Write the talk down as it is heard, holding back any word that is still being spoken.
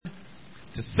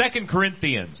to 2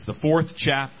 Corinthians, the 4th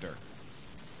chapter.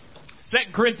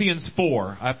 2 Corinthians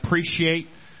 4. I appreciate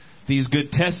these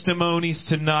good testimonies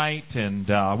tonight, and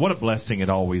what a blessing it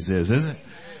always is, isn't it?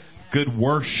 Good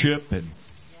worship,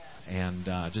 and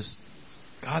just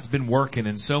God's been working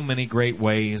in so many great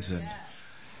ways,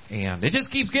 and it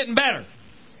just keeps getting better.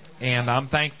 And I'm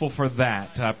thankful for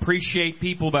that. I appreciate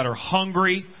people that are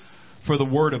hungry for the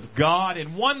Word of God.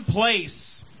 In one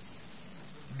place,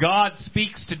 God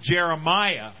speaks to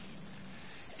Jeremiah,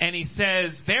 and He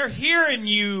says, they're hearing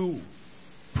you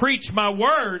preach my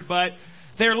Word, but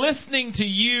they're listening to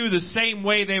you the same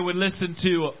way they would listen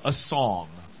to a song.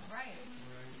 Right.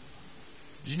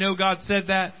 Did you know God said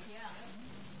that? Yeah.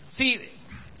 See,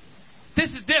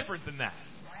 this is different than that.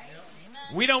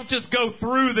 Right. We don't just go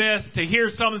through this to hear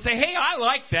something and say, hey, I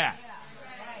like that. Yeah.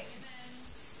 Right.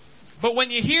 But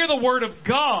when you hear the Word of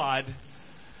God,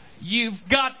 you've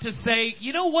got to say,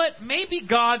 you know what? Maybe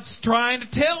God's trying to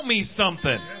tell me something.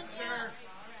 Yes, sir.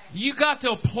 You got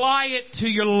to apply it to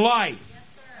your life. Yes,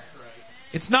 sir.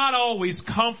 It's not always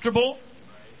comfortable,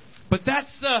 but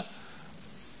that's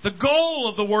the goal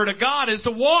of the Word of God, is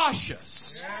to wash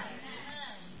us,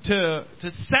 to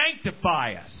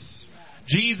sanctify us.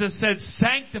 Jesus said,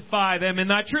 sanctify them in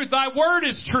thy truth. Thy word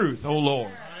is truth, O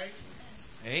Lord.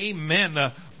 Amen.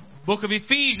 The book of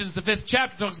Ephesians, the 5th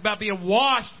chapter, talks about being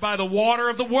washed by the water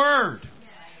of the Word.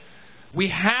 We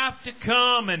have to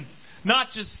come and not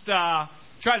just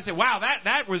try to say, wow,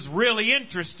 that was really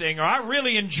interesting, or I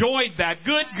really enjoyed that.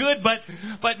 Good,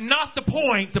 but not the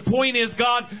point. The point is,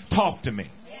 God, talk to me.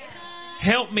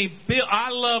 Help me build. I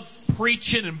love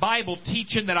preaching and Bible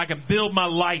teaching that I can build my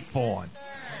life on.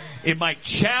 It might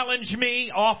challenge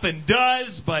me, often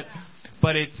does, but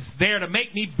it's there to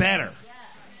make me better.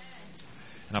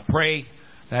 And I pray,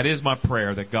 that is my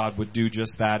prayer, that God would do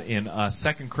just that in us.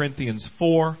 2 Corinthians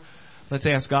 4. Let's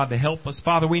ask God to help us.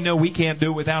 Father, we know we can't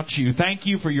do it without you. Thank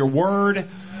you for your word.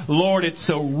 Lord, it's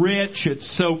so rich.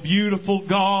 It's so beautiful,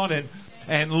 God.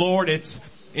 And Lord,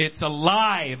 it's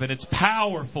alive and it's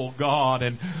powerful, God.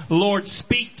 And Lord,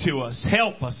 speak to us.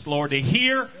 Help us, Lord, to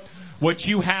hear what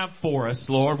you have for us,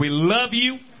 Lord. We love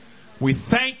you. We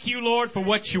thank you, Lord, for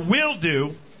what you will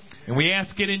do. And we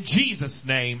ask it in Jesus'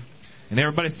 name. And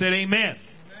everybody said amen.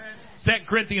 2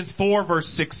 Corinthians 4,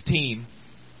 verse 16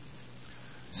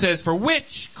 says, for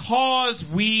which cause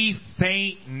we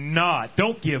faint not.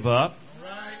 Don't give up.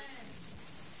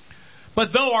 But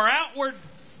though our outward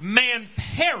man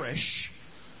perish.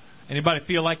 Anybody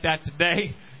feel like that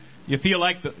today? You feel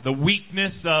like the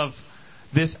weakness of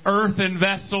this earthen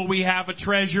vessel we have a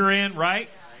treasure in, right?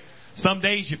 Some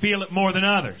days you feel it more than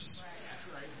others.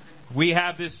 We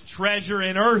have this treasure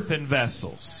in earthen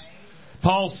vessels.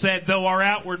 Paul said, though our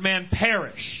outward man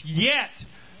perish, yet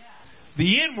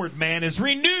the inward man is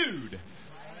renewed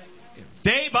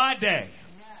day by day.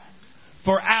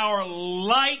 For our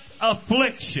light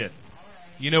affliction.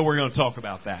 You know we're going to talk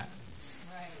about that.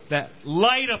 That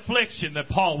light affliction that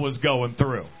Paul was going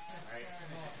through.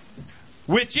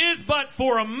 Which is but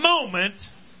for a moment,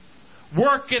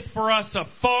 worketh for us a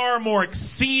far more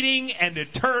exceeding and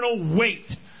eternal weight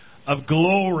of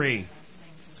glory.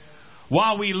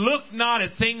 While we look not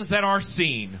at things that are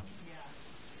seen,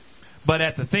 but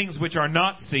at the things which are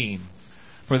not seen.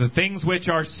 For the things which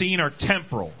are seen are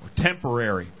temporal, or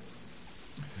temporary.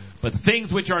 But the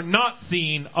things which are not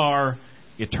seen are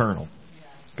eternal.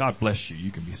 God bless you.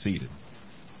 You can be seated.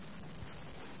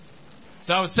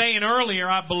 So I was saying earlier,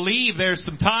 I believe there's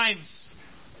some times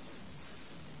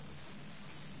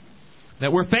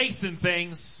that we're facing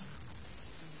things,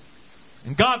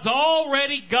 and God's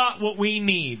already got what we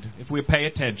need if we pay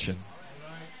attention.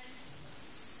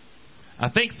 I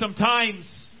think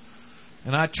sometimes,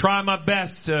 and I try my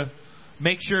best to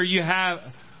make sure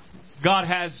God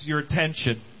has your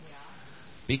attention.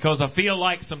 Because I feel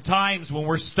like sometimes when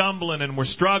we're stumbling and we're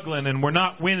struggling and we're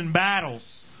not winning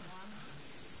battles,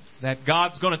 that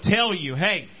God's going to tell you,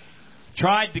 hey,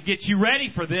 tried to get you ready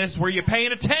for this. Were you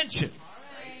paying attention?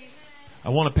 I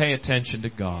want to pay attention to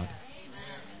God.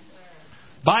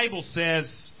 Bible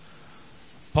says,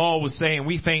 Paul was saying,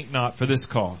 we faint not for this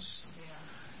cause.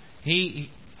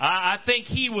 I think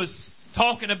he was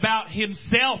talking about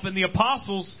himself and the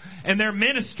apostles and their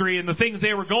ministry and the things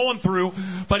they were going through,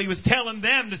 but he was telling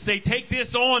them to say, take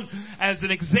this on as an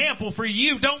example for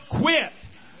you. Don't quit.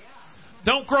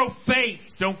 Don't grow faint.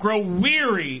 Don't grow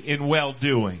weary in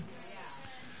well-doing.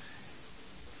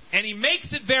 And he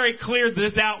makes it very clear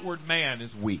this outward man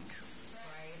is weak.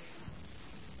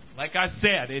 Like I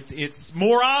said, it's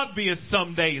more obvious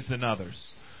some days than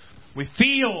others. We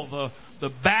feel the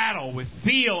battle. We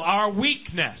feel our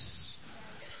weakness.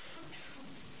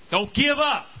 Don't give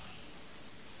up.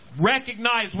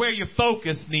 recognize where your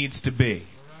focus needs to be.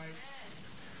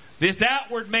 This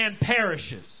outward man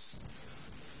perishes.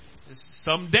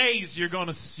 Some days you're going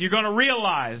to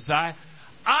realize I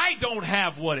don't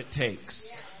have what it takes.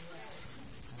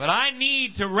 But I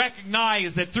need to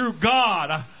recognize that through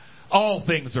God, all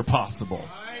things are possible.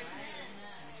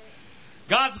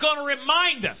 God's going to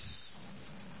remind us.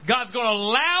 God's going to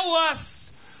allow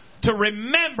us to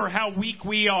remember how weak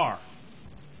we are.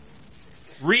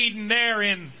 Reading there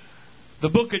in the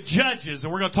book of Judges,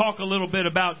 and we're going to talk a little bit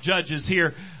about Judges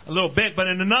here a little bit, but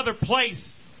in another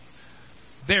place,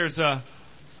 there's a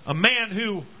man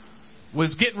who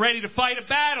was getting ready to fight a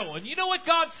battle. And you know what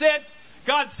God said?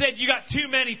 God said, you got too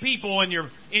many people in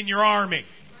your army.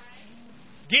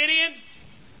 Gideon,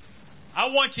 I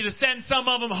want you to send some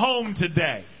of them home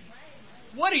today.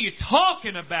 What are you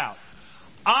talking about?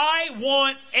 I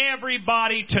want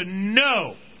everybody to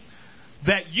know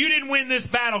that you didn't win this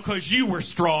battle because you were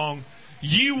strong.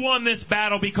 You won this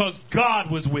battle because God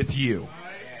was with you.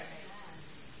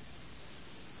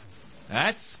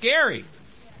 That's scary.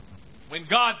 When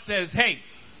God says, hey,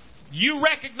 you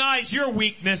recognize your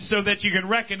weakness so that you can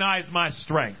recognize my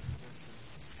strength.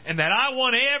 And that I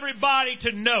want everybody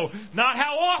to know not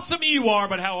how awesome you are,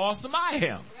 but how awesome I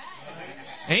am.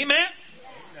 Amen?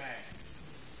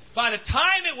 By the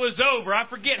time it was over, I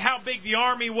forget how big the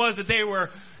army was that they were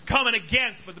coming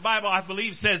against, but the Bible, I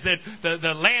believe, says that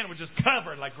the land was just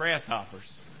covered like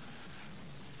grasshoppers.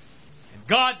 And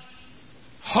God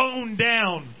honed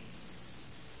down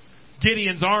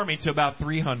Gideon's army to about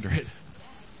 300.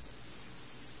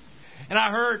 And I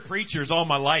heard preachers all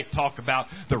my life talk about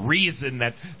the reason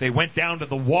that they went down to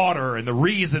the water and the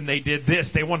reason they did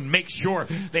this. They wanted to make sure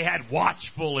they had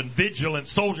watchful and vigilant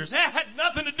soldiers. That had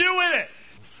nothing to do with it.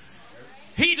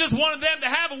 He just wanted them to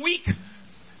have a weak,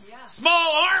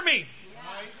 small army.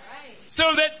 So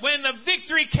that when the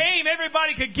victory came,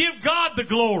 everybody could give God the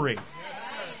glory.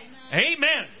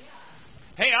 Amen.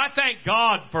 Hey, I thank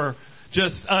God for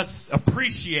just us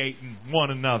appreciating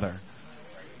one another.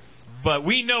 But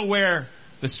we know where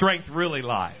the strength really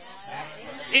lies.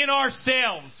 In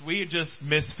ourselves, we are just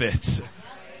misfits.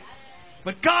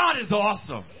 But God is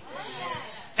awesome.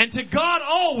 And to God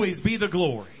always be the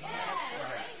glory.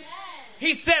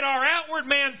 He said our outward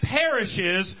man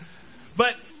perishes,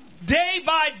 but day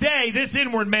by day this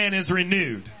inward man is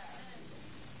renewed.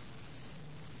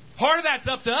 Part of that's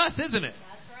up to us, isn't it?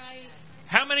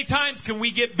 How many times can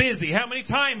we get busy? How many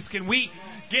times can we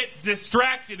get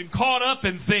distracted and caught up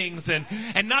in things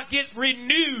and not get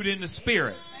renewed in the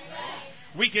Spirit?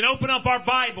 We can open up our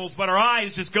Bibles, but our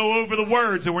eyes just go over the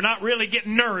words and we're not really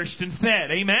getting nourished and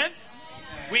fed. Amen?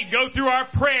 We go through our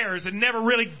prayers and never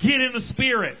really get in the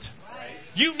Spirit.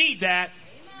 You need that.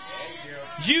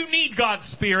 You need God's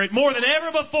Spirit more than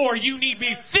ever before. You need to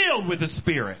be filled with the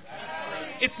Spirit.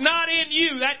 It's not in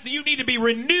you. That you need to be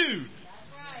renewed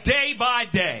day by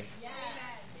day.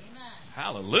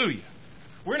 Hallelujah.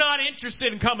 We're not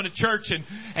interested in coming to church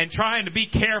and trying to be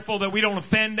careful that we don't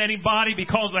offend anybody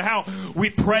because of how we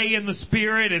pray in the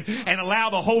Spirit and allow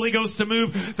the Holy Ghost to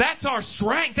move. That's our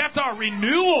strength. That's our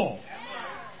renewal.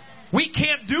 We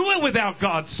can't do it without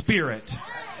God's Spirit.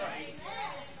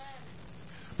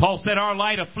 Paul said our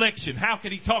light affliction. How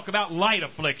could he talk about light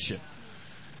affliction?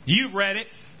 You've read it.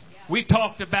 We've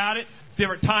talked about it.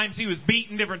 Different times he was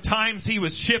beaten, different times he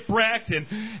was shipwrecked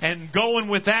and going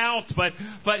without. But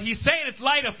he's saying it's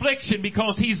light affliction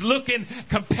because he's looking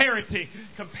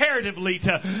comparatively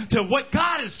to what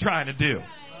God is trying to do.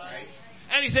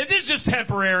 And he said, this is just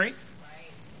temporary.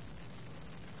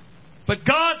 But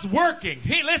God's working.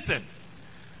 Hey, listen.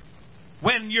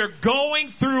 When you're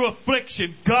going through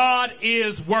affliction, God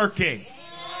is working.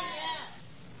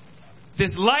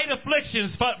 This light affliction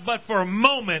is but for a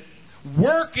moment,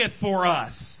 worketh for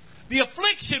us. The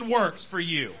affliction works for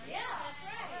you.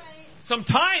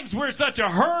 Sometimes we're in such a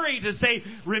hurry to say,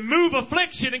 remove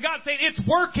affliction, and God's saying, it's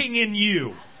working in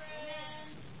you.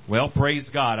 Well,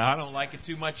 praise God. I don't like it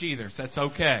too much either, so that's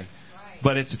okay.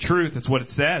 But it's the truth. It's what it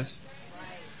says.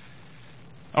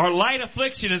 Our light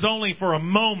affliction is only for a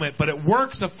moment, but it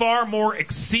works a far more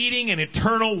exceeding and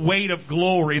eternal weight of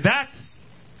glory. That's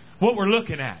what we're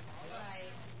looking at.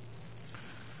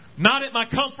 Not at my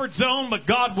comfort zone, but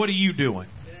God, what are you doing?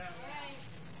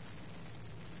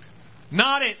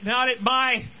 Not at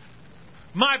my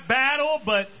battle,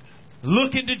 but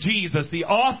looking to Jesus, the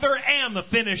author and the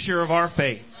finisher of our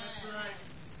faith.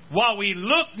 While we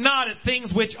look not at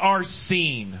things which are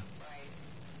seen.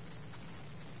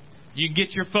 You can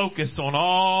get your focus on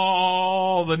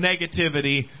all the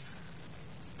negativity,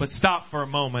 but stop for a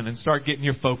moment and start getting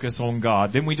your focus on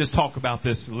God. Didn't we just talk about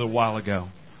this a little while ago?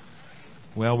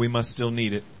 Well, we must still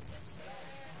need it.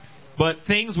 but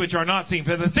things which are not seen.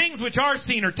 For the things which are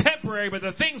seen are temporary, but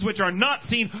the things which are not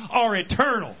seen are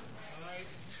eternal.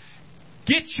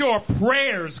 Get your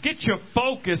prayers, get your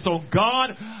focus on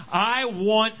God. I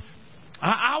want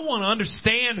to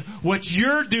understand what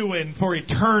you're doing for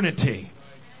eternity.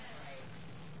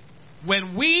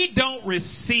 When we don't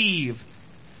receive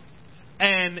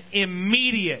an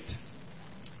immediate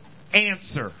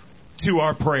answer to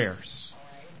our prayers,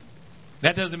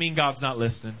 that doesn't mean God's not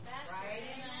listening.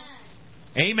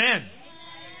 Amen.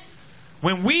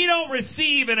 When we don't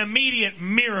receive an immediate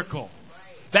miracle,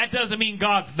 that doesn't mean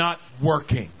God's not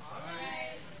working.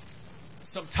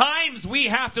 Sometimes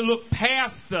we have to look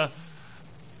past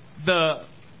the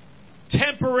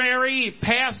temporary,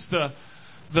 past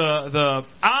the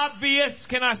obvious,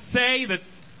 can I say, that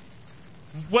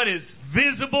what is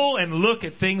visible, and look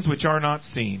at things which are not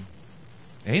seen.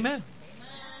 Amen.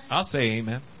 I'll say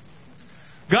amen.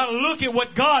 Got to look at what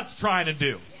God's trying to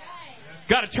do.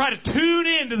 Got to try to tune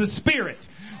into the Spirit.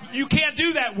 You can't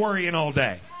do that worrying all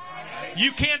day.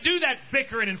 You can't do that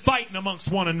bickering and fighting amongst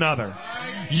one another.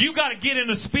 You got to get in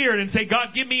the Spirit and say, God,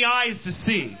 give me eyes to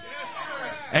see.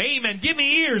 Amen. Give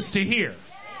me ears to hear.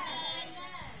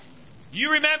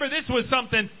 You remember this was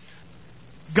something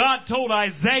God told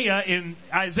Isaiah in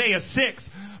Isaiah 6,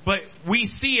 but we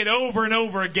see it over and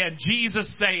over again.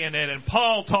 Jesus saying it and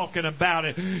Paul talking about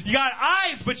it. You got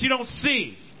eyes, but you don't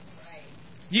see.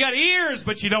 You got ears,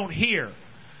 but you don't hear.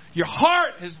 Your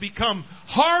heart has become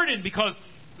hardened because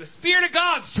the Spirit of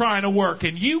God's trying to work,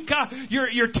 and you're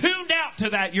tuned out to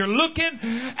that. You're looking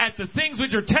at the things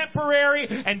which are temporary,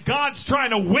 and God's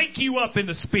trying to wake you up in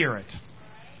the Spirit.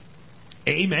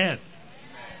 Amen.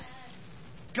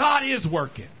 God is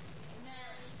working.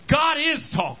 God is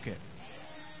talking.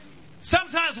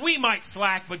 Sometimes we might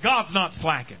slack, but God's not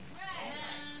slacking.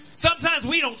 Sometimes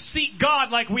we don't seek God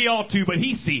like we ought to, but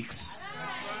He seeks.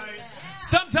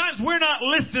 Sometimes we're not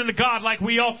listening to God like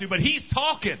we ought to, but He's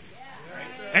talking.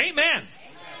 Amen.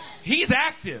 He's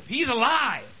active. He's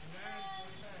alive.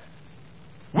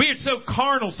 We're so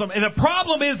carnal. And the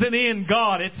problem isn't in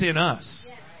God, it's in us.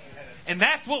 And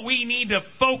that's what we need to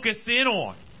focus in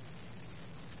on.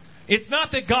 It's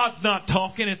not that God's not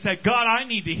talking. It's that, God, I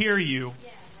need to hear you.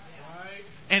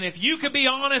 And if you can be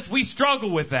honest, we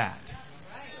struggle with that.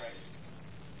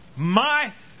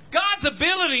 God's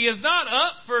ability is not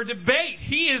up for debate.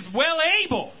 He is well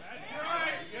able.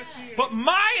 But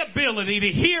my ability to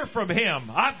hear from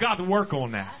Him, I've got to work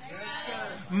on that.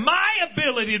 My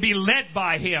ability to be led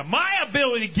by Him, my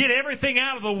ability to get everything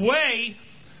out of the way,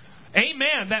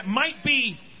 amen, that might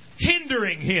be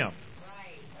hindering Him.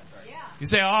 You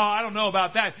say, oh, I don't know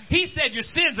about that. He said your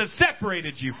sins have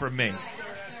separated you from me.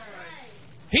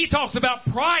 He talks about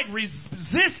pride,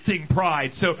 resisting pride.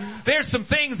 So there's some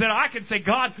things that I can say,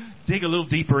 God, dig a little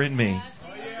deeper in me.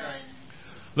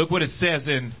 Look what it says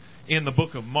in the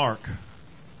book of Mark,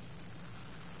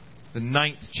 the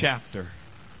 9th chapter.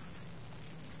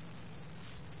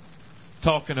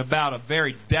 Talking about a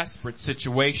very desperate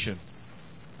situation.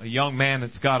 A young man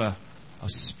that's got a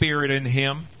spirit in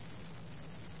him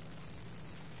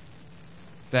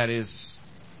that is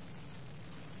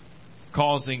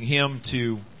causing him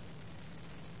to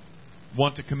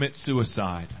want to commit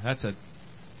suicide. That's a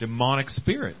demonic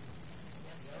spirit.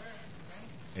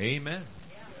 Amen.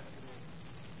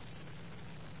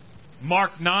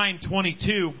 Mark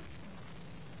 9:22.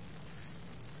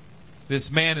 This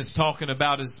man is talking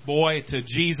about his boy to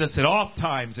Jesus. At oft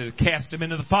times it had cast him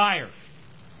into the fire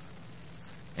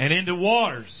and into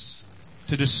waters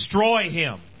to destroy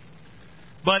him.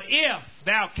 But if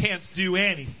thou canst do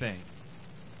anything,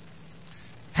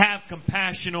 have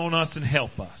compassion on us and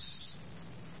help us.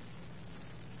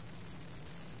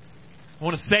 I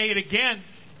want to say it again.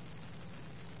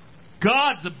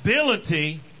 God's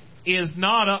ability is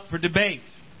not up for debate.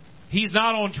 He's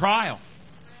not on trial.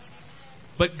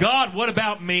 But God, what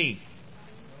about me?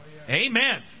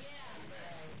 Amen.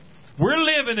 We're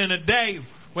living in a day,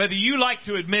 whether you like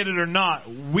to admit it or not,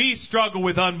 we struggle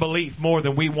with unbelief more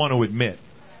than we want to admit.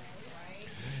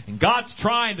 And God's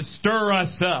trying to stir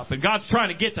us up, and God's trying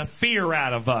to get the fear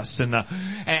out of us, and the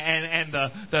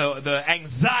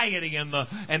anxiety and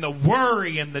the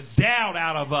worry and the doubt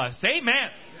out of us. Amen.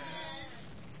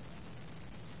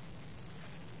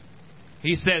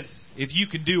 He says, if you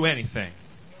can do anything,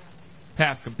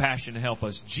 have compassion to help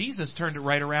us. Jesus turned it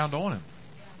right around on him.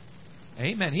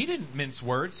 Amen. He didn't mince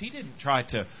words. He didn't try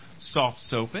to soft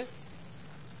soap it.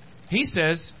 He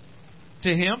says to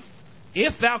him,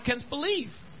 if thou canst believe.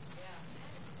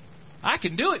 I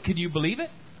can do it. Can you believe it?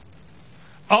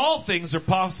 All things are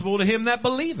possible to him that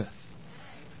believeth.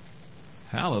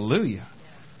 Hallelujah.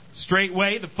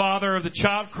 Straightway the father of the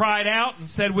child cried out and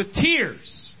said with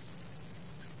tears.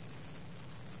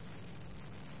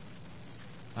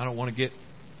 I don't want to get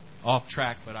off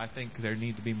track, but I think there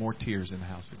need to be more tears in the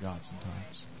house of God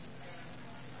sometimes.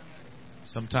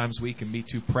 Sometimes we can be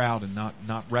too proud and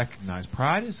not recognize.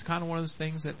 Pride is kind of one of those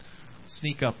things that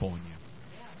sneak up on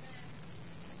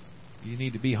you. You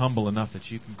need to be humble enough that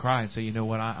you can cry and say, you know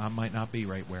what, I might not be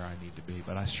right where I need to be,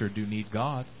 but I sure do need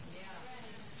God.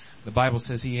 The Bible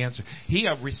says He answered. He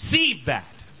received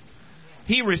that.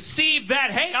 He received that.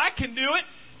 Hey, I can do it.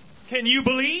 Can you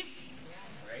believe?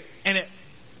 And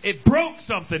it broke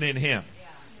something in him.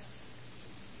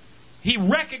 He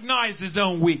recognized his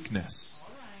own weakness.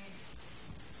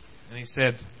 And he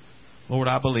said, Lord,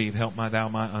 I believe. Help thou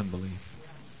my unbelief.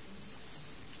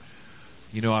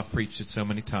 You know, I've preached it so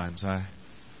many times. I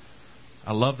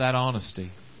love that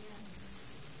honesty.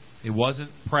 It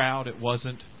wasn't proud. It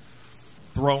wasn't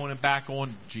throwing it back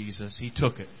on Jesus. He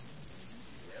took it.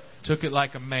 Took it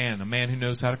like a man who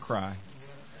knows how to cry.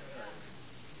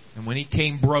 And when he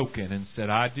came broken and said,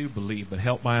 I do believe, but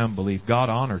help my unbelief, God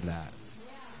honored that.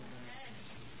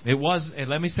 It was, and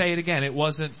let me say it again, it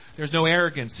wasn't, there's no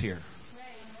arrogance here.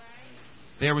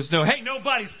 There was no, hey,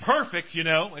 nobody's perfect, you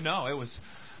know. No, it was,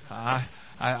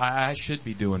 I should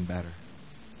be doing better.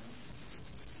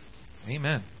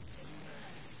 Amen.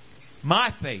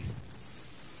 My faith.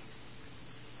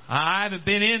 I haven't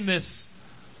been in this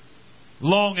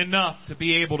long enough to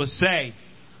be able to say,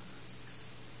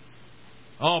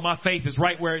 oh, my faith is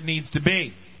right where it needs to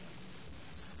be.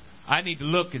 I need to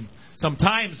look, and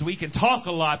sometimes we can talk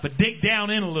a lot, but dig down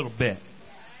in a little bit.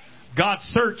 God,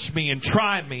 search me and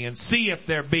try me and see if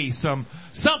there be something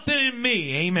in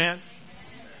me. Amen.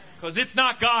 Because it's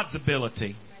not God's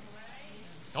ability.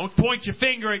 Don't point your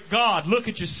finger at God. Look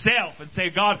at yourself and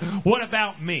say, God, what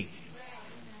about me?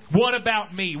 What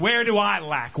about me? Where do I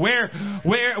lack? Where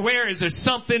is there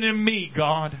something in me,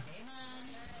 God?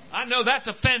 I know that's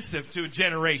offensive to a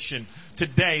generation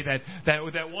today that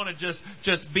want to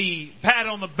just be pat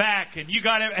on the back, and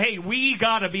we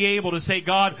got to be able to say,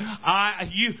 God,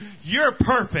 you're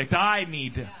perfect. I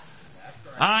need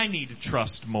to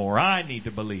trust more. I need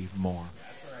to believe more.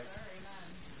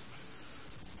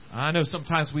 I know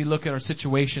sometimes we look at our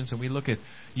situations and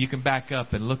you can back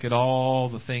up and look at all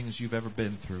the things you've ever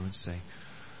been through and say,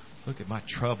 look at my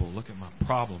trouble, look at my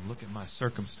problem, look at my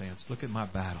circumstance, look at my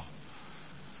battle.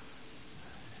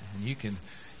 And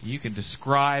you can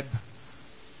describe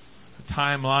the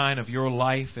timeline of your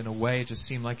life in a way it just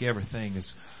seemed like everything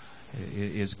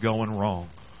is going wrong.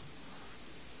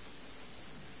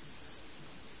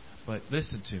 But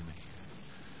listen to me.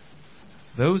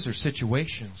 Those are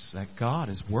situations that God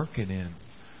is working in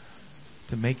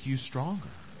to make you stronger.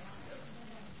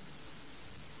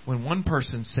 When one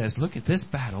person says, look at this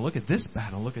battle, look at this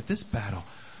battle, look at this battle,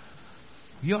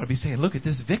 you ought to be saying, look at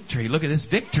this victory, look at this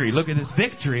victory, look at this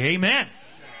victory. Amen.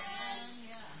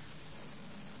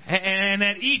 And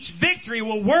that each victory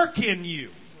will work in you.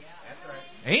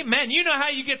 Amen. You know how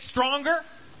you get stronger?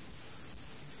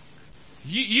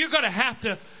 You're going to have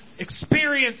to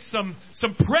experience some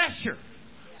pressure,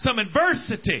 some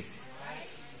adversity.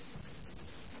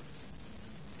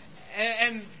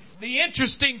 And the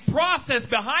interesting process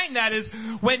behind that is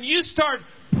when you start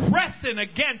pressing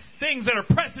against things that are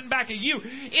pressing back at you,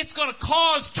 it's going to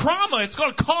cause trauma. It's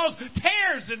going to cause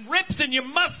tears and rips in your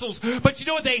muscles. But you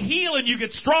know what? They heal and you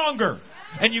get stronger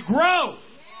and you grow.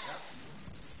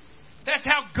 That's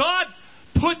how God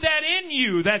put that in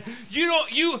you. That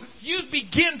you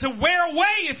begin to wear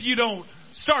away if you don't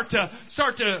start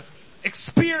to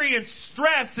experience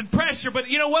stress and pressure. But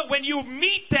you know what? When you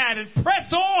meet that and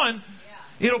press on,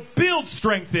 it'll build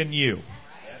strength in you.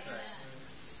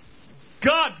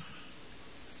 God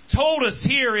told us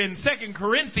here in 2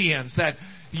 Corinthians that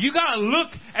you got to look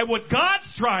at what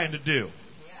God's trying to do.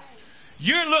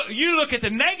 You look at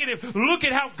the negative, look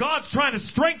at how God's trying to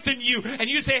strengthen you, and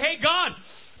you say, hey, God,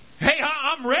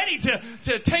 I'm ready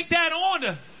to take that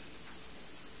on,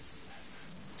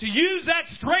 to use that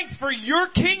strength for your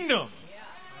kingdom.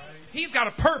 He's got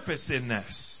a purpose in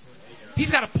this. He's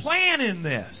got a plan in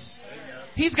this.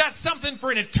 He's got something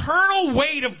for an eternal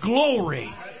weight of glory.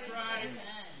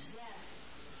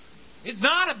 It's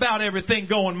not about everything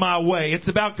going my way. It's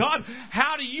about, God,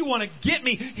 how do you want to get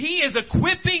me? He is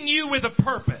equipping you with a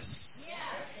purpose.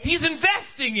 He's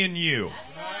investing in you.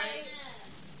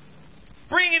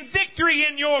 Bringing victory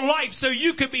in your life so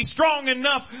you can be strong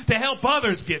enough to help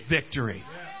others get victory.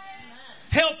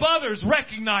 Help others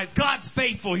recognize God's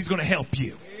faithful. He's going to help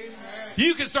you.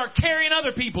 You can start carrying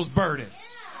other people's burdens.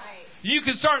 You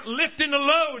can start lifting the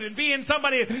load and being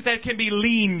somebody that can be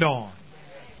leaned on.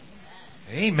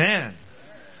 Amen.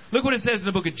 Look what it says in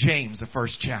the book of James, the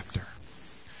first chapter.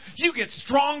 You get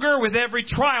stronger with every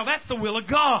trial. That's the will of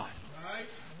God.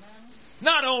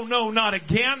 Not, oh, no, not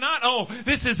again. Not, oh,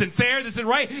 this isn't fair, this isn't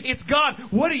right. It's, God,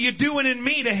 what are you doing in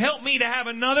me to help me to have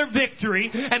another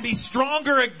victory and be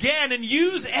stronger again and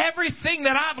use everything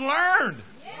that I've learned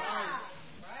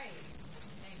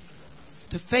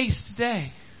to face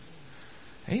today.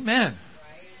 Amen.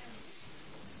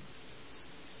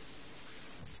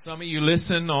 Some of you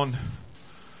listen on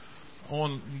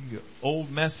old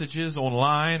messages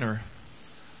online or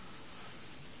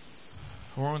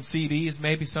on CDs,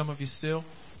 maybe some of you still.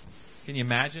 Can you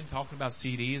imagine talking about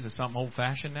CDs as something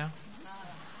old-fashioned now?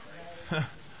 Amen.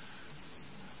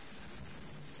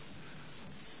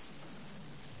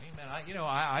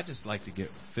 I just like to get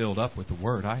filled up with the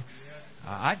Word. I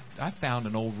found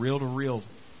an old reel-to-reel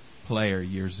player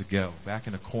years ago, back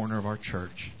in a corner of our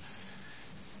church,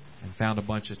 and found a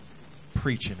bunch of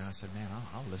preaching. I said, man,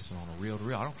 I'll listen on a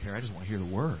reel-to-reel. I don't care. I just want to hear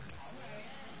the Word.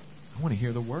 I want to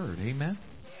hear the Word. Amen.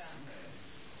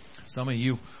 Some of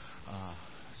you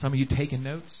taking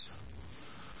notes.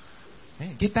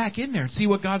 Man, get back in there and see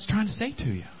what God's trying to say to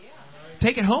you.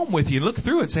 Take it home with you. Look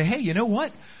through it and say, hey, you know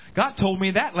what? God told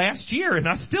me that last year and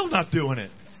I'm still not doing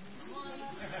it.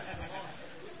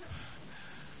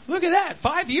 Look at that.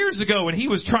 5 years ago when He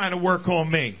was trying to work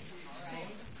on me.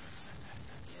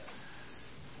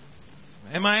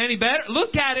 Am I any better?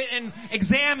 Look at it and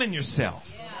examine yourself.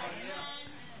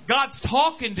 God's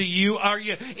talking to you.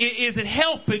 Is it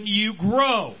helping you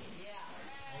grow?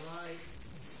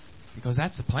 Because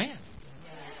that's the plan.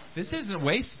 This isn't a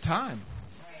waste of time.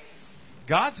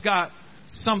 God's got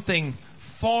something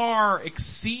far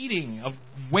exceeding of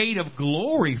weight of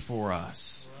glory for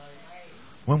us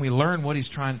when we learn what He's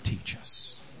trying to teach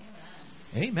us.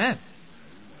 Amen.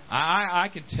 I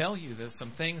can tell you there's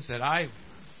some things that I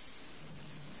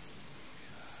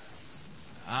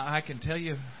can tell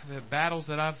you the battles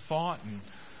that I've fought and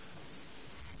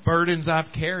burdens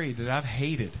I've carried that I've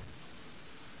hated.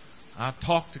 I've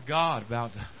talked to God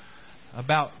about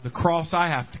the cross I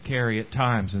have to carry at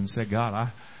times and said,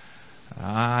 God,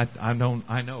 I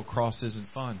know cross isn't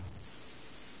fun,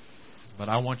 but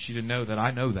I want you to know that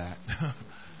I know that.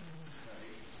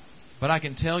 But I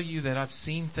can tell you that I've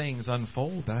seen things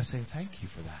unfold that I say thank you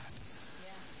for that.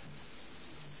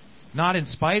 Not in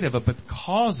spite of it, but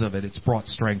because of it, it's brought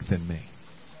strength in me.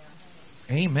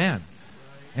 Amen.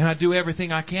 And I do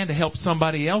everything I can to help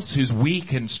somebody else who's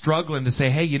weak and struggling to say,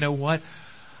 hey, you know what?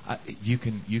 You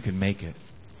can make it.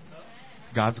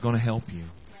 God's going to help you.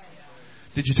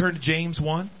 Did you turn to James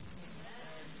 1?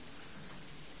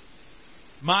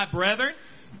 My brethren,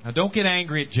 now don't get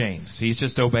angry at James. He's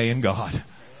just obeying God.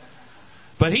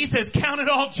 But he says, count it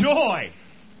all joy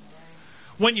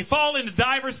when you fall into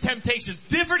diverse temptations,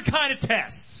 different kind of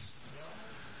tests,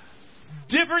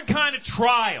 different kind of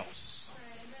trials.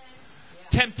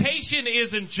 Temptation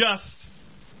isn't just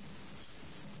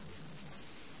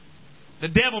the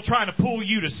devil trying to pull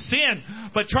you to sin,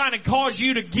 but trying to cause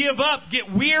you to give up,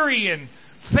 get weary, and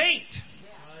faint.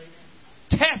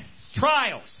 Tests,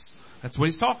 trials. That's what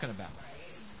he's talking about.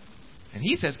 And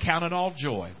he says, count it all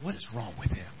joy. What is wrong with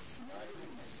him?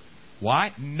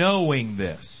 Why? Knowing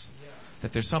this,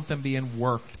 that there's something being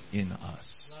worked in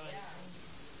us.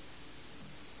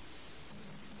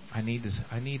 I need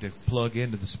to plug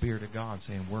into the Spirit of God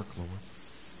saying, work, Lord.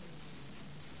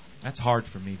 That's hard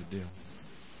for me to do.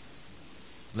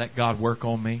 Let God work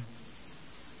on me.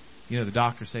 You know, the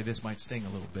doctors say this might sting a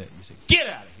little bit. You say, get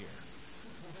out of here.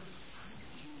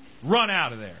 Run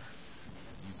out of there.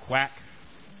 You quack.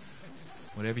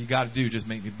 Whatever you got to do, just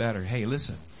make me better. Hey,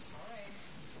 listen.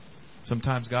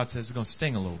 Sometimes God says it's going to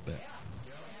sting a little bit.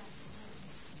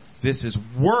 This is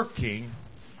working,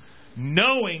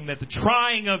 knowing that the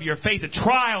trying of your faith, the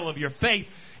trial of your faith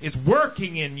is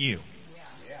working in you.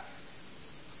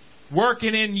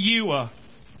 Working in you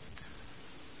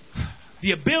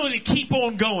the ability to keep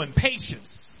on going,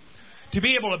 patience, to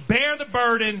be able to bear the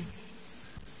burden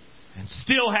and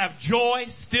still have joy,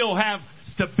 still have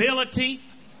stability.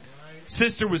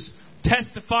 Sister was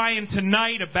testifying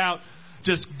tonight about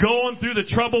just going through the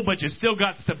trouble, but you still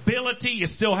got stability. You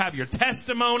still have your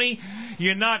testimony.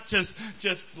 You're not just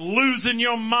losing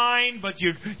your mind, but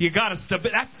you got a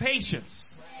stability. That's patience.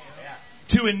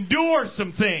 To endure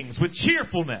some things with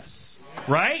cheerfulness,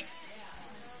 right?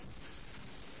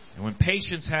 And when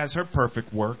patience has her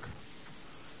perfect work,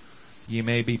 ye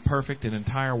may be perfect and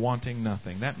entire, wanting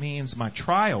nothing. That means my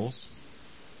trials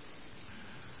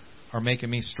are making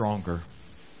me stronger.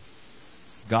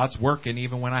 God's working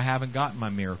even when I haven't gotten my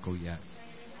miracle yet.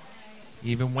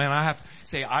 Even when I have to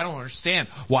say, I don't understand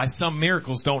why some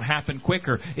miracles don't happen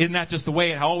quicker. Isn't that just the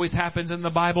way it always happens in the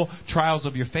Bible? Trials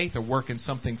of your faith are working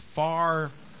something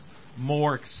far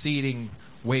more exceeding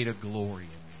weight of glory in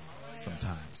me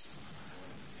sometimes.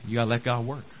 You got to let God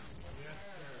work.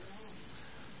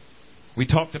 We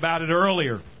talked about it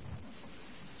earlier.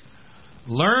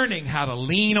 Learning how to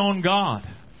lean on God.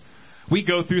 We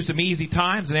go through some easy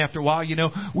times, and after a while,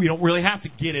 we don't really have to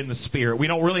get in the Spirit. We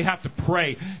don't really have to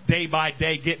pray day by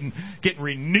day, getting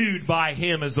renewed by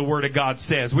Him, as the Word of God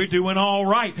says. We're doing all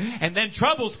right. And then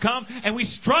troubles come, and we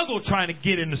struggle trying to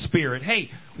get in the Spirit. Hey,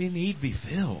 we need to be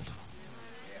filled.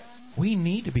 We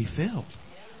need to be filled.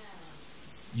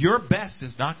 Your best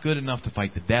is not good enough to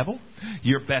fight the devil.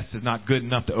 Your best is not good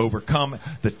enough to overcome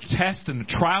the test and the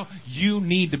trial. You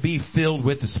need to be filled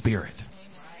with the Spirit.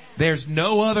 There's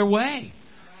no other way.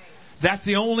 That's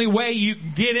the only way you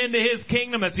can get into His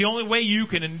kingdom. That's the only way you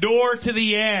can endure to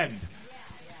the end.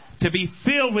 To be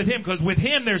filled with Him. Because with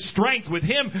Him there's strength. With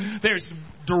Him there's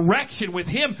direction. With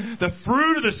Him the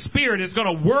fruit of the Spirit is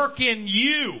going to work in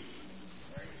you.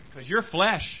 Because your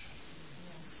flesh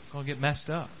is going to get messed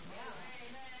up.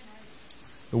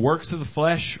 The works of the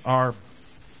flesh are,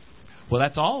 well,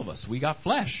 that's all of us. We got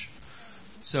flesh.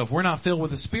 So if we're not filled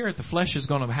with the Spirit, the flesh is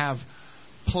going to have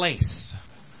place.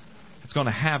 It's going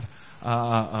to have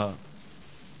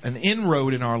an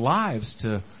inroad in our lives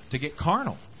to get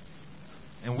carnal.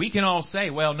 And we can all say,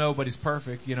 well, nobody's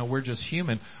perfect. We're just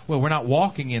human. Well, we're not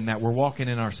walking in that. We're walking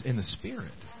in the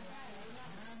Spirit.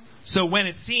 So when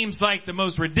it seems like the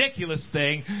most ridiculous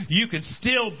thing, you can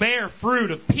still bear fruit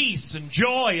of peace and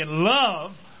joy and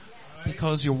love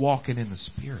because you're walking in the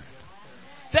Spirit.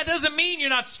 That doesn't mean you're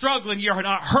not struggling, you're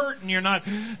not hurting, you're not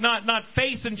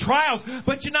facing trials,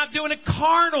 but you're not doing it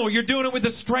carnal. You're doing it with the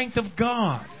strength of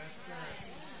God.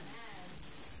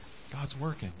 God's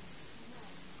working.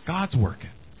 God's working.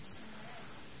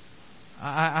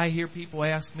 I hear people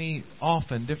ask me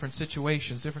often, different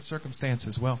situations, different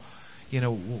circumstances, well,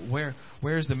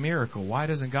 where's the miracle? Why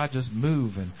doesn't God just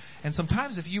move? And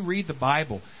sometimes if you read the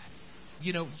Bible,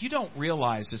 you don't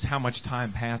realize just how much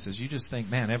time passes. You just think,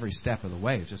 man, every step of the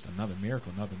way is just another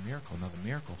miracle, another miracle, another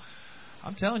miracle.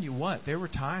 I'm telling you what, there were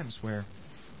times where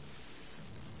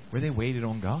they waited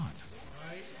on God.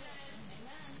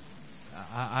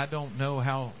 I don't know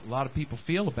how a lot of people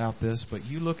feel about this, but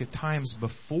you look at times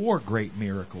before great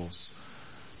miracles,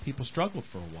 people struggled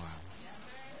for a while.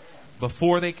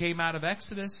 Before they came out of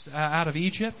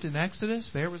Egypt in Exodus,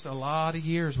 there was a lot of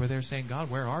years where they're saying, God,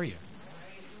 where are you?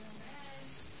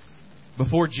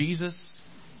 Before Jesus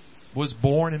was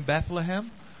born in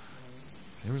Bethlehem,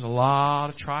 there was a lot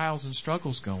of trials and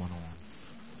struggles going on.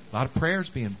 A lot of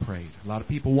prayers being prayed. A lot of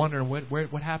people wondering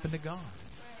what happened to God.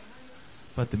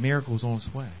 But the miracle was on its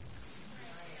way.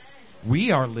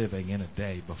 We are living in a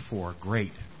day before a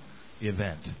great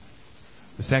event.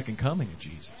 The second coming of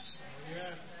Jesus.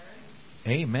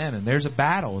 Amen. And there's a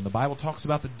battle. And the Bible talks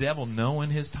about the devil knowing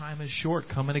his time is short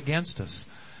coming against us.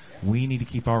 We need to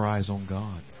keep our eyes on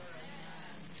God.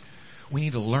 We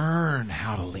need to learn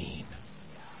how to lean.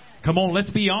 Come on, let's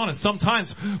be honest.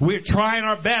 Sometimes we're trying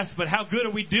our best, but how good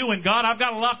are we doing? God, I've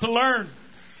got a lot to learn.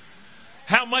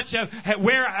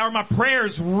 Where are my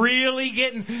prayers really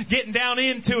getting down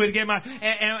into it?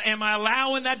 Am I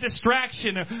allowing that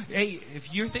distraction? Hey, if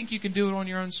you think you can do it on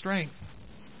your own strength,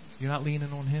 you're not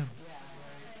leaning on Him.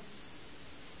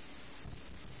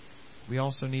 We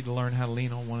also need to learn how to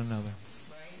lean on one another.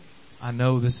 I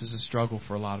know this is a struggle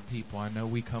for a lot of people. I know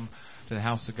we come to the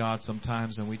house of God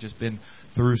sometimes and we've just been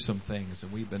through some things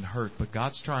and we've been hurt. But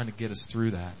God's trying to get us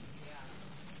through that.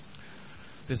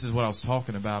 This is what I was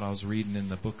talking about. I was reading in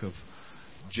the book of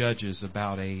Judges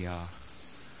about a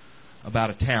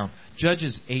town.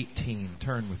 Judges 18.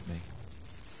 Turn with me.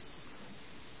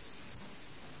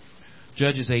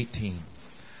 Judges 18.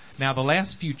 Now, the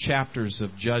last few chapters of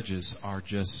Judges are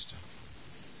just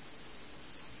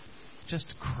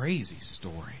a crazy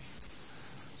story.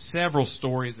 Several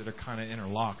stories that are kind of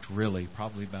interlocked, really.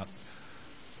 Probably about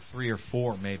 3 or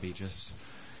 4, maybe, just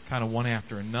kind of one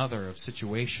after another of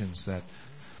situations that...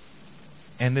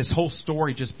 And this whole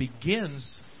story just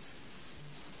begins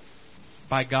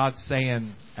by God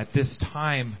saying, at this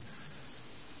time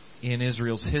in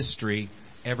Israel's history,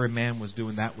 every man was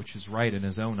doing that which is right in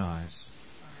his own eyes.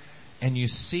 And you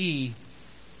see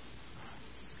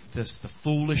the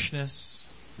foolishness,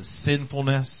 the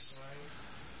sinfulness.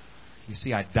 You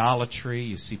see idolatry.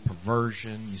 You see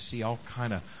perversion. You see all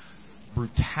kind of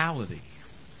brutality.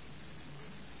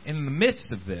 In the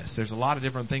midst of this, there's a lot of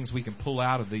different things we can pull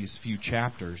out of these few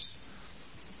chapters.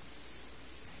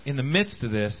 In the midst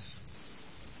of this,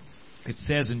 it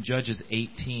says in Judges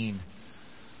 18,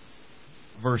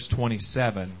 verse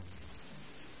 27,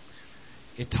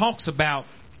 it talks about,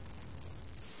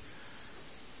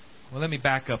 well, let me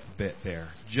back up a bit there.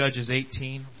 Judges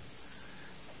 18.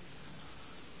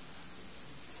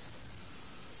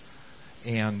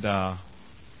 And let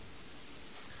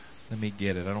me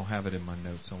get it. I don't have it in my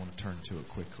notes. I want to turn to it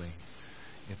quickly,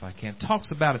 if I can. It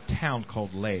talks about a town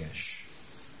called Laish.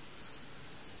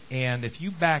 And if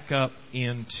you back up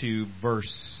into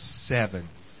verse 7, it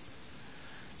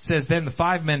says, Then the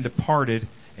 5 men departed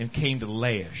and came to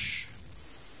Laish,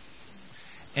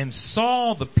 and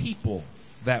saw the people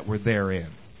that were therein,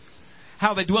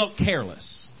 how they dwelt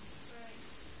careless,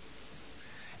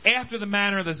 after the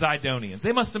manner of the Zidonians.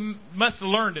 They must have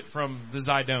learned it from the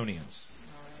Zidonians.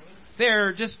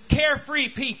 They're just carefree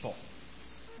people.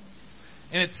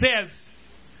 And it says,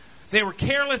 they were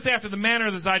careless after the manner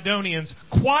of the Zidonians,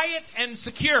 quiet and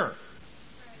secure.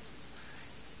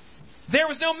 There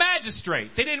was no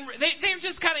magistrate. They were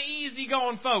just kind of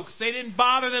easygoing folks. They didn't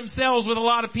bother themselves with a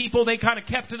lot of people. They kind of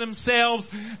kept to themselves.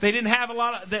 They didn't have a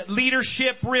lot of that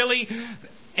leadership, really.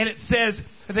 And it says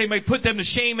that they may put them to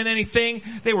shame in anything.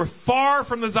 They were far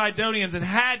from the Zidonians and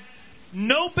had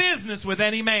no business with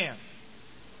any man.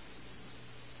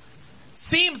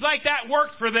 Seems like that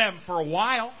worked for them for a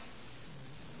while.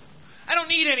 I don't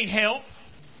need any help.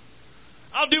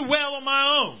 I'll do well on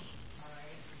my own.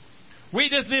 We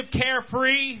just live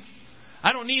carefree.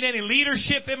 I don't need any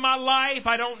leadership in my life.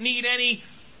 I don't need any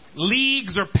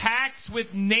leagues or pacts with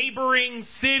neighboring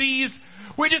cities.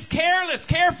 We're just careless,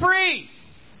 carefree,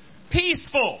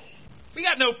 peaceful. We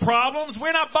got no problems.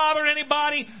 We're not bothering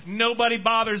anybody. Nobody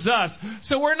bothers us.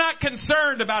 So we're not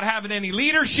concerned about having any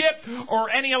leadership or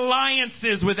any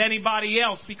alliances with anybody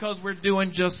else because we're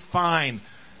doing just fine.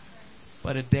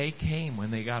 But a day came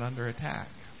when they got under attack.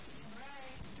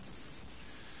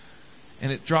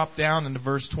 And it dropped down into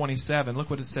verse 27. Look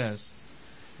what it says.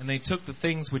 And they took the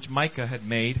things which Micah had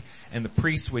made, and the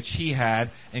priests which he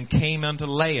had, and came unto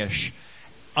Laish,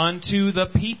 unto the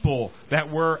people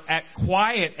that were at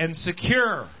quiet and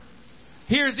secure.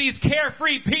 Here's these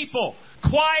carefree people,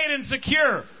 quiet and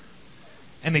secure.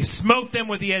 And they smote them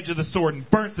with the edge of the sword and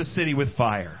burnt the city with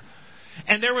fire.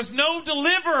 And there was no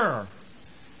deliverer,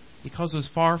 because it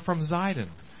was far from Zidon,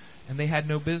 and they had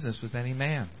no business with any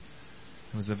man.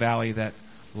 It was a valley that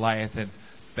lieth at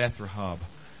Beth-Rehob,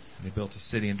 and they built a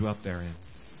city and dwelt therein.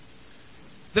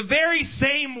 The very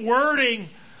same wording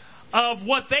of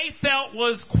what they felt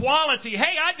was quality.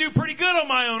 Hey, I do pretty good on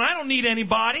my own. I don't need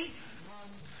anybody.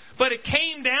 But it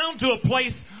came down to a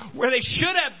place where they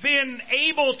should have been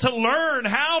able to learn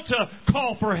how to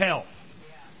call for help.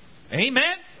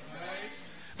 Amen?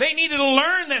 They needed to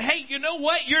learn that, hey, you know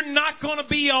what? You're not going to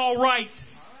be all right.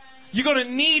 You're going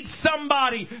to need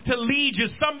somebody to lead you,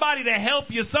 somebody to help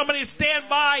you, somebody to stand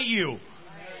by you.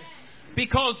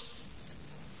 Because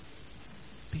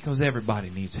everybody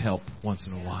needs help once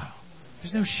in a while.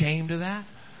 There's no shame to that.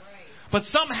 But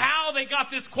somehow they got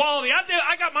this quality.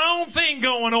 I got my own thing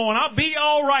going on. I'll be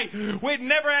all right. We've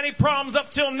never had any problems up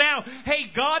till now.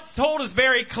 Hey, God told us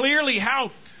very clearly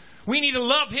how we need to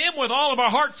love Him with all of our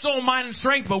heart, soul, mind, and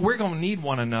strength, but we're going to need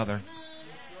one another.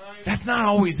 That's not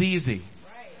always easy.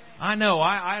 I know.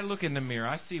 I look in the mirror.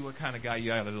 I see what kind of guy you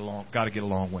got to get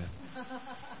along with.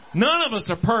 None of us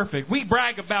are perfect. We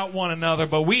brag about one another,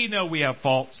 but we know we have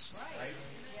faults.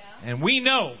 And we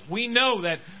know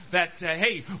that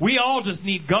hey, we all just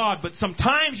need God, but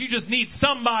sometimes you just need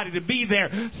somebody to be there,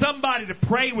 somebody to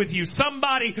pray with you,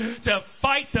 somebody to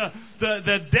fight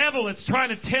the devil that's trying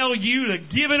to tell you to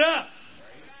give it up.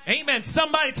 Amen.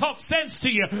 Somebody talk sense to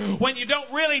you when you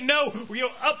don't really know you're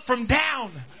up from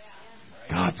down.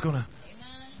 God's going to...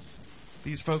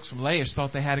 These folks from Laish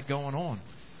thought they had it going on.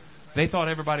 They thought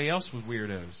everybody else was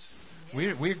weirdos.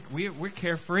 We're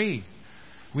carefree.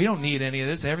 We don't need any of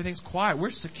this. Everything's quiet.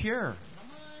 We're secure.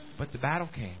 But the battle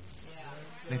came.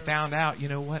 They found out, you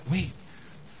know what? Wait.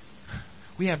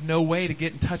 We have no way to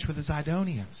get in touch with the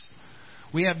Zidonians.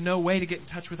 We have no way to get in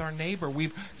touch with our neighbor.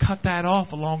 We've cut that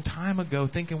off a long time ago,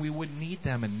 thinking we wouldn't need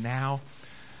them. And now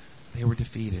they were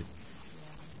defeated.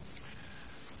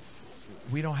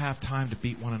 We don't have time to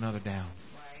beat one another down.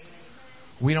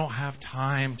 We don't have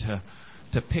time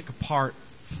to pick apart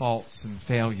faults and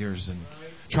failures and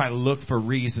try to look for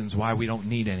reasons why we don't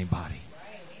need anybody.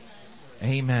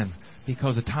 Amen.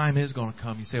 Because the time is going to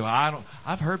come. You say, well,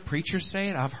 I've heard preachers say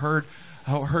it. I've heard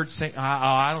say,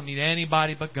 I don't need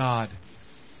anybody but God.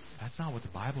 That's not what the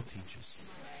Bible teaches.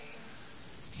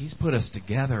 He's put us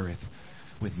together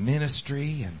with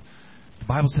ministry and The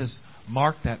Bible says,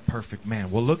 mark that perfect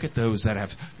man. Well, look at those that have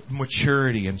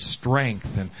maturity and strength,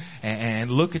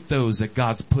 and look at those that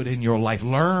God's put in your life.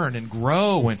 Learn and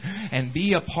grow and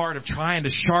be a part of trying to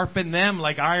sharpen them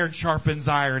like iron sharpens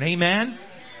iron. Amen?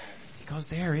 Because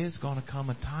there is going to come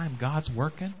a time God's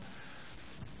working.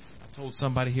 I told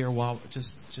somebody here a while,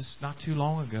 just not too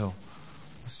long ago,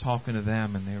 I was talking to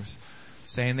them, and they were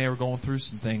saying they were going through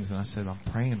some things, and I said, I'm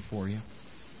praying for you.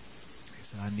 He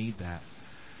said, I need that.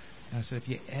 And I said, if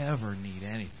you ever need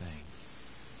anything,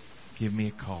 give me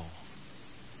a call.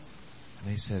 And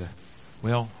they said,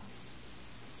 well,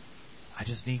 I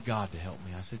just need God to help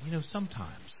me. I said,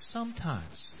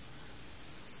 sometimes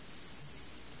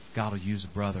God will use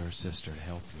a brother or sister to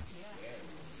help you.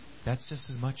 That's just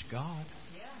as much God.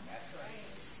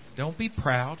 Don't be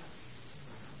proud.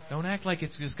 Don't act like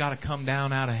it's just got to come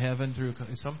down out of heaven through.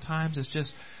 Sometimes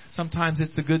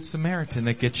it's the Good Samaritan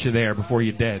that gets you there before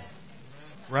you're dead.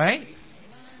 Right?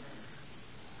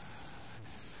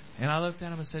 And I looked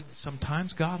at him and said,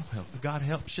 sometimes God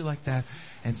helps you like that.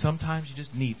 And sometimes you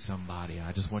just need somebody. And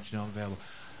I just want you to know I'm available.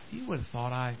 You would have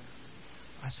thought I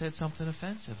said something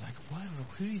offensive. Like, what?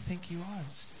 Who do you think you are?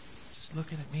 Just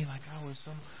looking at me like I was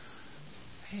some...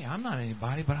 Hey, I'm not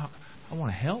anybody, but I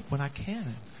want to help when I can.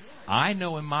 And I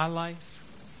know in my life,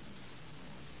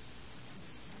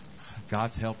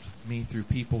 God's helped me through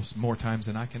people more times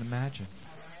than I can imagine.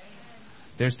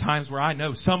 There's times where I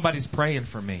know somebody's praying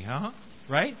for me.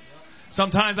 Right?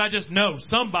 Sometimes I just know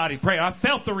somebody praying. I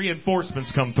felt the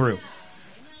reinforcements come through.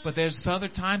 But there's other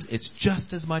times it's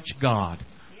just as much God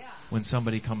when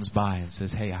somebody comes by and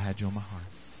says, hey, I had you on my heart.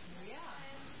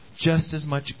 Just as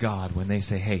much God when they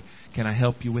say, hey, can I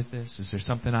help you with this? Is there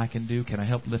something I can do? Can I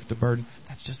help lift a burden?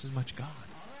 That's just as much God.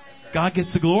 God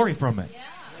gets the glory from it.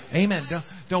 Amen.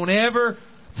 Don't ever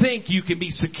think you can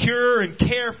be secure and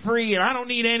carefree and I don't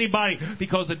need anybody,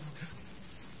 because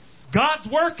God's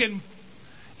working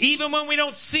even when we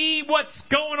don't see what's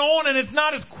going on and it's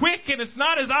not as quick and it's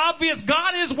not as obvious.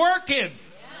 God is working.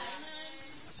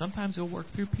 Sometimes He'll work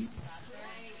through people.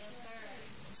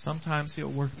 Sometimes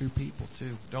He'll work through people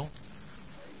too. Don't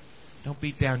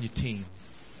beat down your team.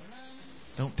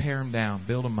 Don't tear them down.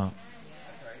 Build them up.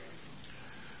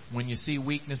 When you see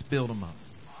weakness, build them up.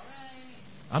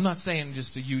 I'm not saying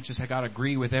just I got to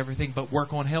agree with everything, but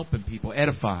work on helping people.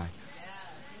 Edify.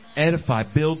 Edify.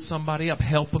 Build somebody up.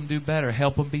 Help them do better.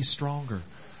 Help them be stronger.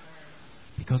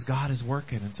 Because God is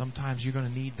working, and sometimes you're going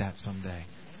to need that someday.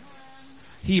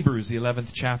 Hebrews, the 11th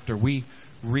chapter. We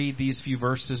read these few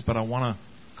verses, but I want to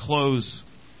close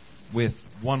with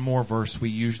one more verse we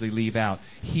usually leave out.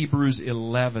 Hebrews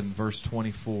 11, verse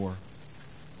 24.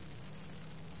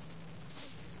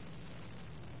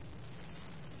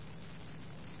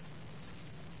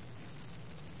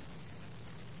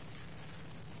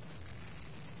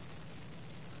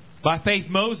 By faith,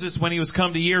 Moses, when he was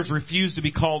come to years, refused to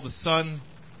be called the son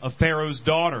of Pharaoh's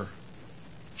daughter,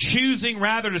 choosing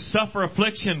rather to suffer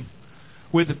affliction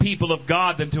with the people of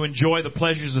God than to enjoy the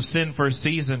pleasures of sin for a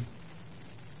season,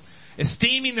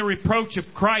 esteeming the reproach of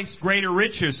Christ greater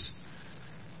riches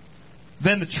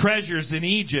than the treasures in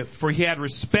Egypt, for he had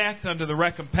respect unto the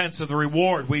recompense of the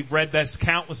reward. We've read this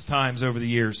countless times over the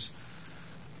years.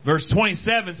 Verse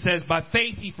 27 says, by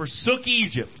faith he forsook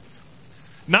Egypt,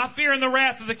 not fearing the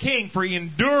wrath of the king, for he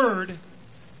endured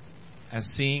as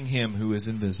seeing him who is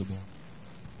invisible.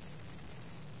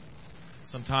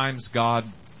 Sometimes God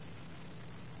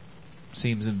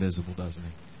seems invisible, doesn't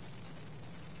He?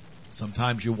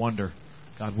 Sometimes you wonder,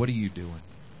 God, what are you doing?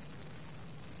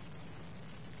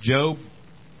 Job,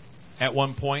 at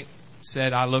one point,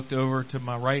 said, I looked over to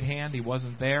my right hand. He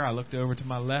wasn't there. I looked over to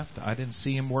my left. I didn't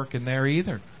see Him working there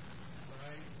either.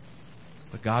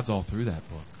 But God's all through that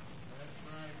book.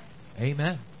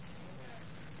 Amen.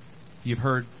 You've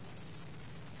heard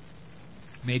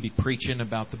maybe preaching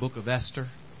about the book of Esther.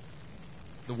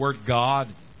 The word God,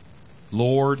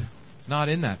 Lord, it's not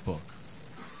in that book.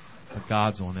 But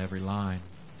God's on every line.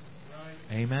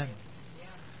 Amen.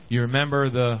 You remember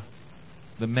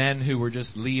the men who were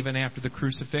just leaving after the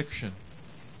crucifixion,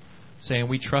 saying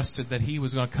we trusted that He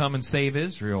was going to come and save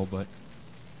Israel, but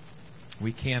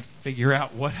we can't figure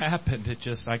out what happened.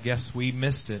 I guess we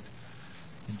missed it.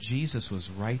 And Jesus was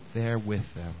right there with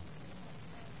them,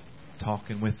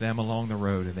 talking with them along the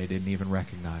road, and they didn't even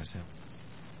recognize Him.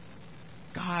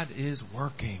 God is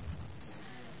working.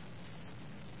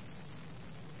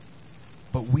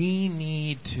 But we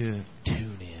need to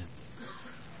tune in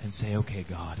and say, okay,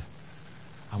 God,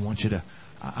 I want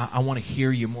to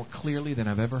hear You more clearly than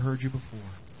I've ever heard You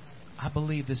before. I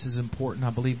believe this is important.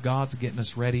 I believe God's getting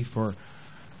us ready for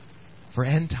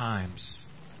end times.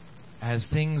 as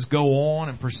things go on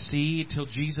and proceed till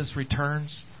Jesus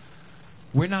returns,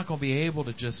 we're not going to be able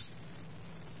to just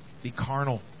be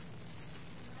carnal,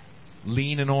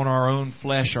 leaning on our own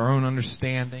flesh, our own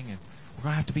understanding. And we're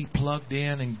going to have to be plugged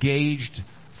in, engaged,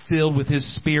 filled with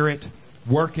His Spirit,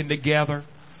 working together,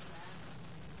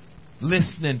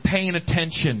 listening, paying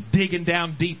attention, digging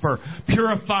down deeper,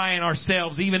 purifying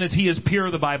ourselves even as He is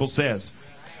pure, the Bible says.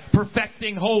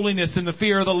 Perfecting holiness in the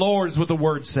fear of the Lord is what the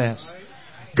Word says.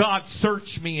 God,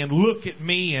 search me and look at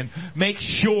me and make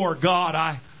sure, God,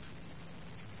 I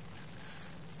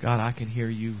can hear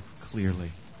You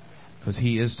clearly. Because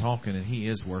He is talking and He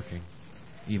is working,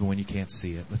 even when you can't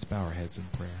see it. Let's bow our heads in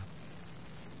prayer.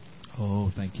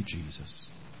 Oh, thank You, Jesus.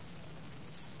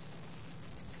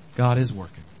 God is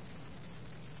working.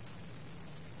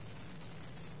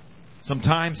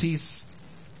 Sometimes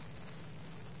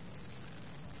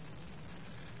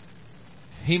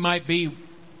He might be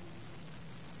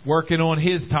working on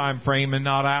His time frame and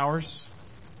not ours.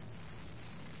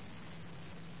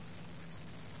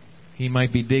 He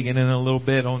might be digging in a little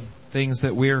bit on things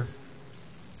that we're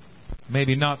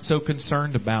maybe not so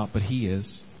concerned about, but He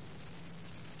is.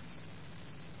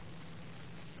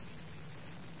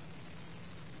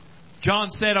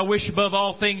 John said, I wish above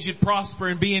all things you'd prosper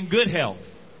and be in good health,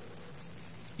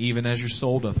 even as your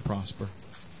soul doth prosper.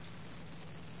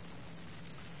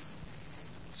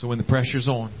 So when the pressure's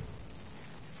on,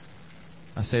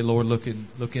 I say, Lord, look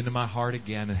into my heart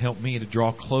again and help me to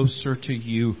draw closer to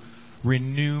You.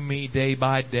 Renew me day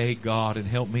by day, God, and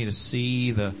help me to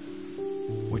see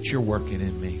what You're working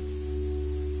in me.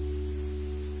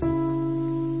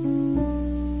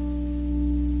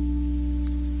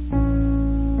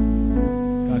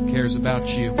 God cares about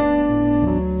you.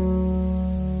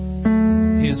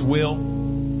 His will,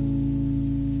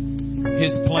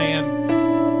 His plan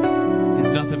is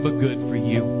nothing but good for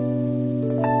you.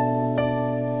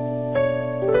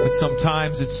 But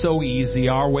sometimes it's so easy.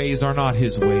 Our ways are not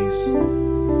His ways.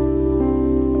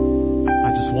 I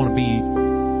just want to be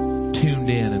tuned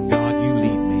in, and God, You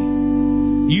lead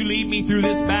me. You lead me through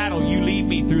this battle. You lead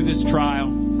me through this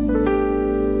trial.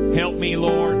 Help me,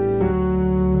 Lord,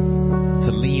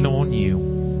 to lean on You.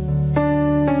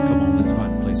 Come on, let's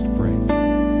find a place to pray.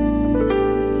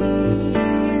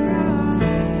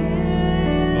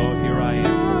 Oh, here I am.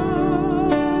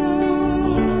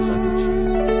 Oh, I love You,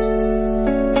 Jesus.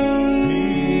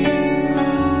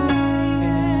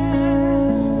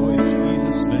 Oh, in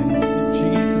Jesus' name. In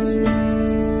Jesus' name.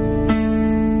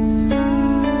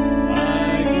 I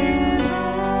give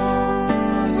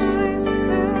myself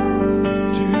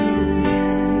to You.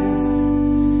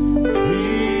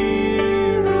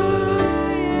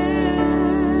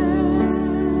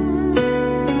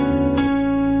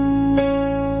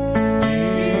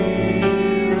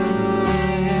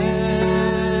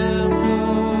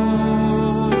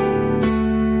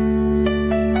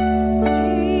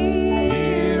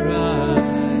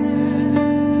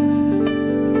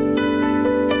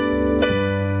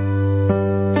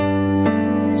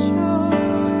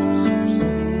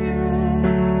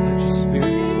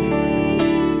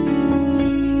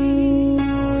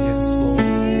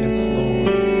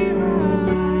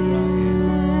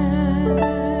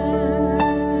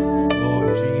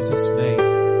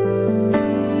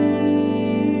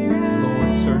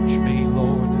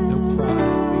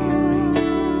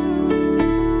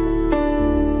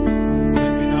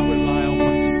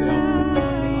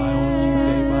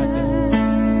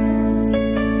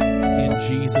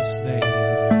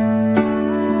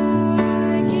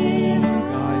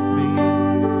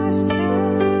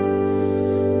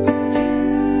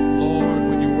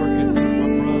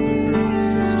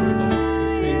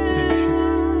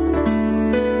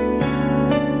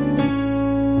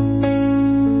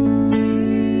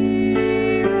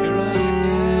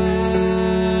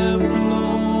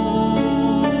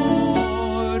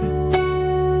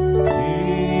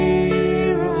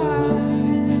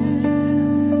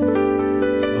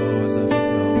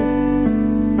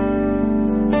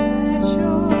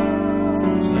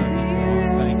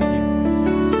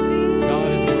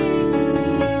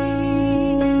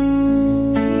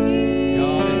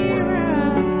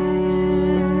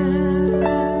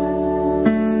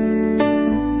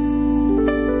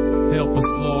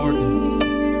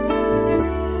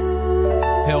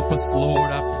 Help us,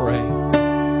 Lord, I pray,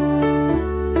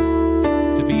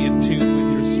 to be in tune with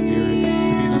your Spirit, to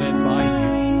be led by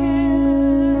you.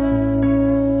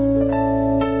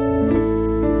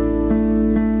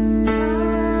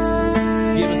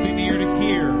 Give us an ear to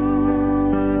hear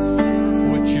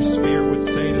what your Spirit would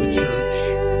say to the church.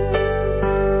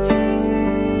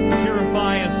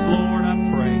 Purify us, Lord, I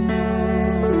pray.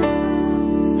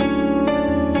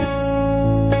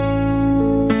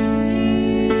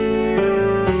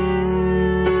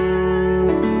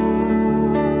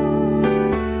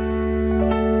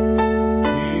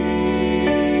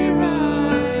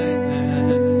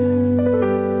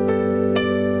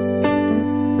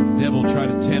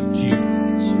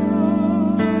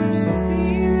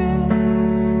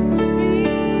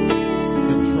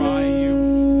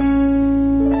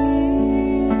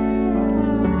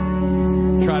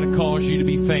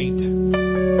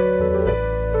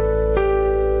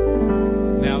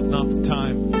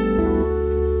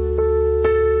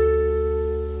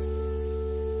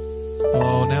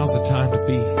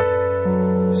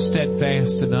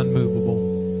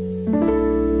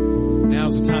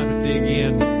 Now's the time to dig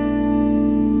in.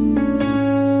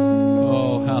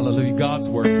 Oh, hallelujah. God's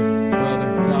working,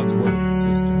 brother. God's working,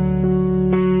 sister.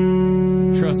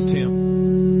 Trust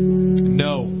Him.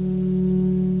 Know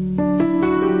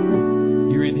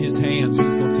you're in His hands.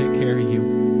 He's going to take care of you.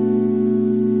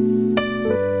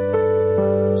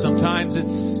 Sometimes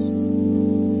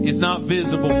it's not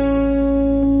visible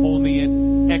on the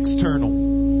external,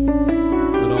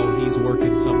 but He's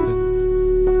working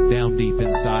something down deep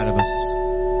inside of us.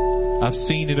 I've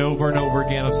seen it over and over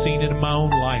again. I've seen it in my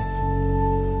own life.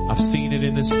 I've seen it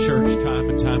in this church time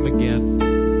and time again.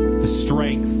 The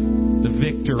strength, the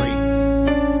victory.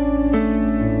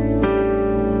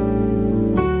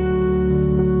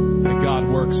 That God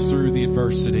works through the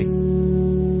adversity.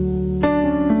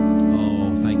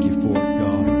 Oh, thank you for it,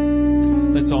 God.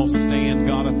 Let's all stand.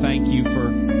 God, I thank you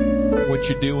for what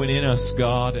you're doing in us,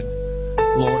 God. And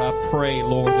Lord, I pray,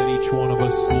 Lord, that each one of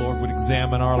us, Lord, would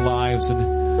examine our lives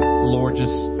and, Lord,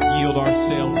 just yield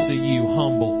ourselves to you,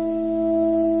 humble.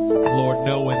 Lord,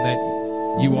 knowing that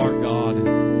you are God.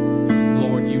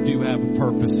 Lord, you do have a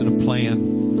purpose and a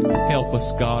plan. Help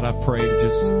us, God, I pray, to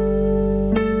just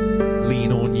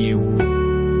lean on you.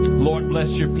 Lord, bless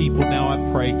your people now,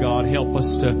 I pray, God. Help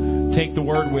us to take the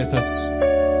word with us.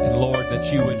 And, Lord,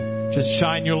 that you would just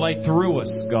shine your light through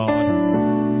us, God.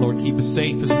 Lord, keep us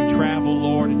safe as we travel,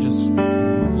 Lord, and just,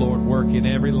 Lord, work in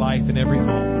every life and every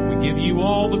home. And we give you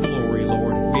all the glory,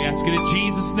 Lord. We ask it in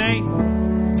Jesus' name.